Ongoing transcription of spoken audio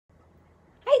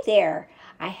there.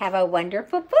 I have a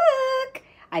wonderful book.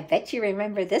 I bet you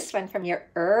remember this one from your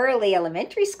early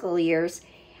elementary school years.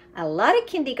 A lot of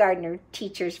kindergartner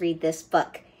teachers read this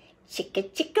book. Chicka,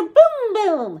 Chicka, Boom,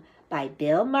 Boom by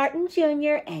Bill Martin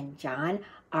Jr. and John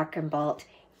Archambault.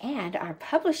 And our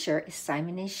publisher is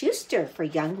Simon & Schuster for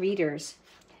young readers.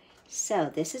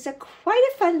 So this is quite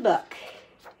a fun book.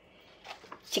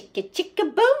 Chicka,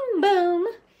 Chicka, Boom, Boom.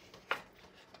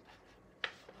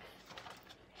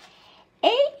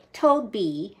 A told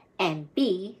B and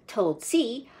B told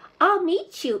C, I'll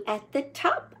meet you at the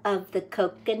top of the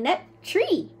coconut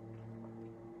tree.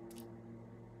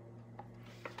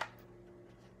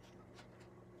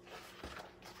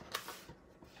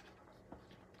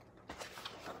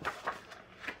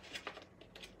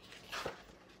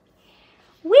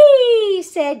 Wee,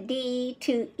 said D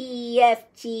to E, F,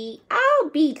 G, I'll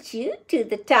beat you to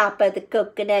the top of the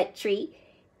coconut tree.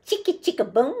 Chicka, chicka,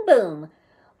 boom, boom.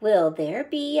 Will there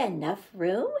be enough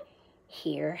room?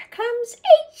 Here comes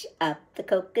H up the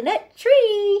coconut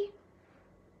tree.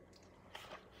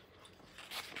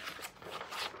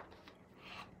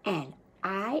 And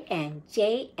I and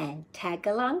J and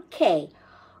tag-along K,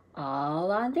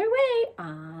 all on their way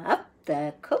up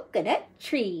the coconut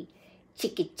tree.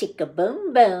 Chicka, chicka,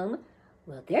 boom, boom.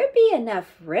 Will there be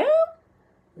enough room?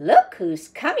 Look who's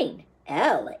coming,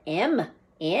 L-M-N-O-P.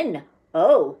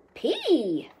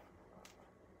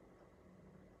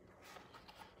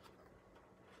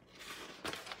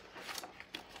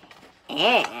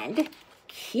 And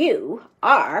Q-R-S-N-T-U-V.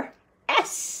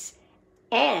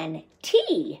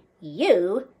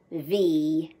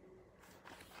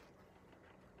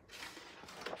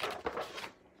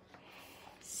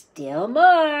 Still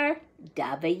more,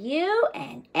 W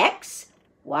and X,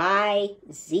 Y,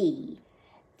 Z.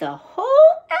 The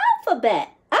whole alphabet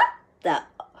up the...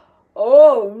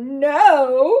 Oh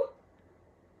no!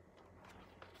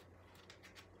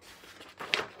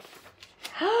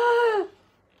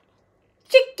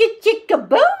 Chicka, chicka,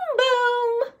 boom,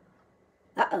 boom.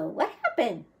 Uh-oh, what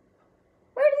happened?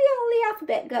 Where did the only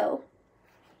alphabet go?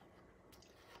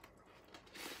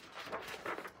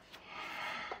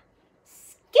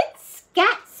 Skit,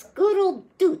 scat, scoodle,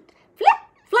 doot, flip,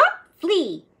 flop,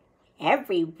 flee.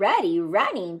 Everybody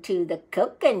running to the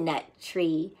coconut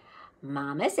tree.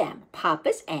 Mamas and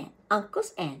papas and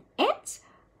uncles and aunts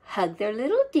hug their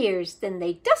little dears, then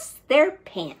they dust their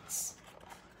pants.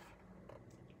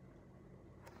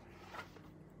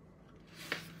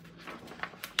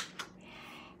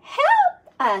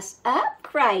 Us up,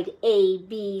 cried A,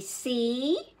 B,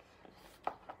 C.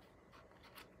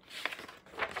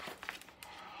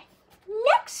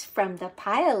 Next from the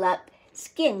pile up,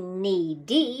 skinny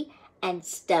D and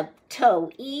stubbed toe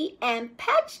E and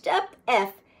patched up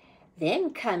F.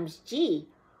 Then comes G,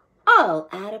 all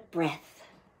out of breath.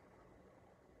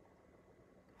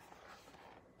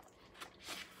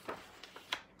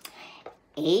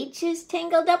 H is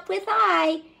tangled up with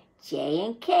I. J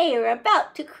and K are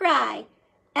about to cry.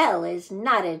 L is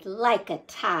knotted like a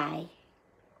tie.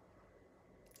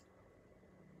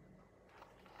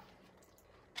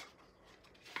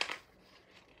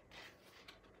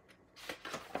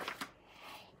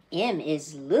 M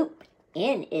is loop,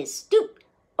 N is stoop,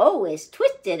 O is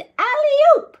twisted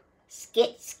alley-oop.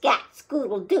 Skit, scat,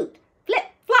 scoodle, doot,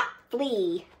 flip, flop,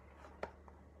 flee.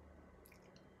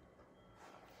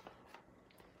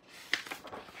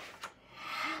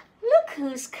 Look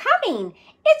who's coming!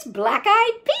 It's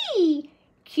Black-Eyed P,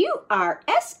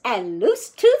 Q-R-S and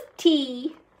Loose-Tooth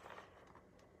T.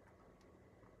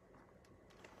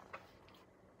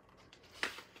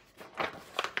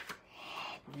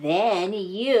 Then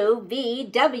U, V,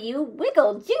 W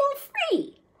wiggle jiggle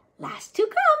free. Last to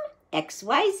come, X,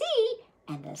 Y, Z,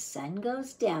 and the sun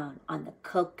goes down on the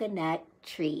coconut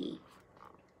tree.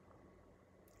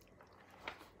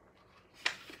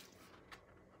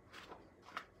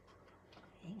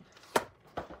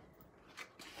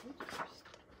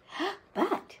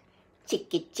 But,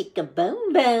 chicka, chicka,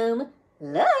 boom, boom,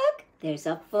 look, there's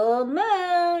a full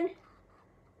moon.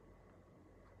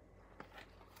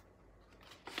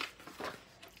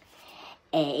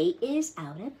 A is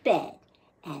out of bed,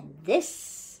 and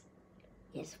this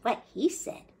is what he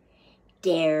said.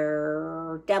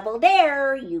 Dare, double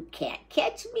dare, you can't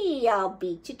catch me, I'll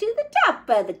beat you to the top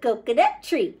of the coconut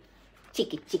tree.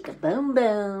 Chicka, chicka, boom,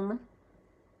 boom.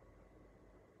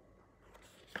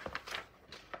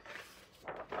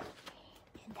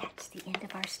 That's the end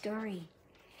of our story.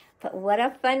 But what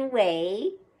a fun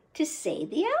way to say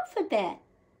the alphabet.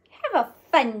 Have a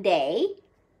fun day.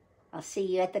 I'll see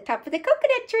you at the top of the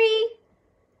coconut tree.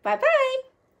 Bye-bye.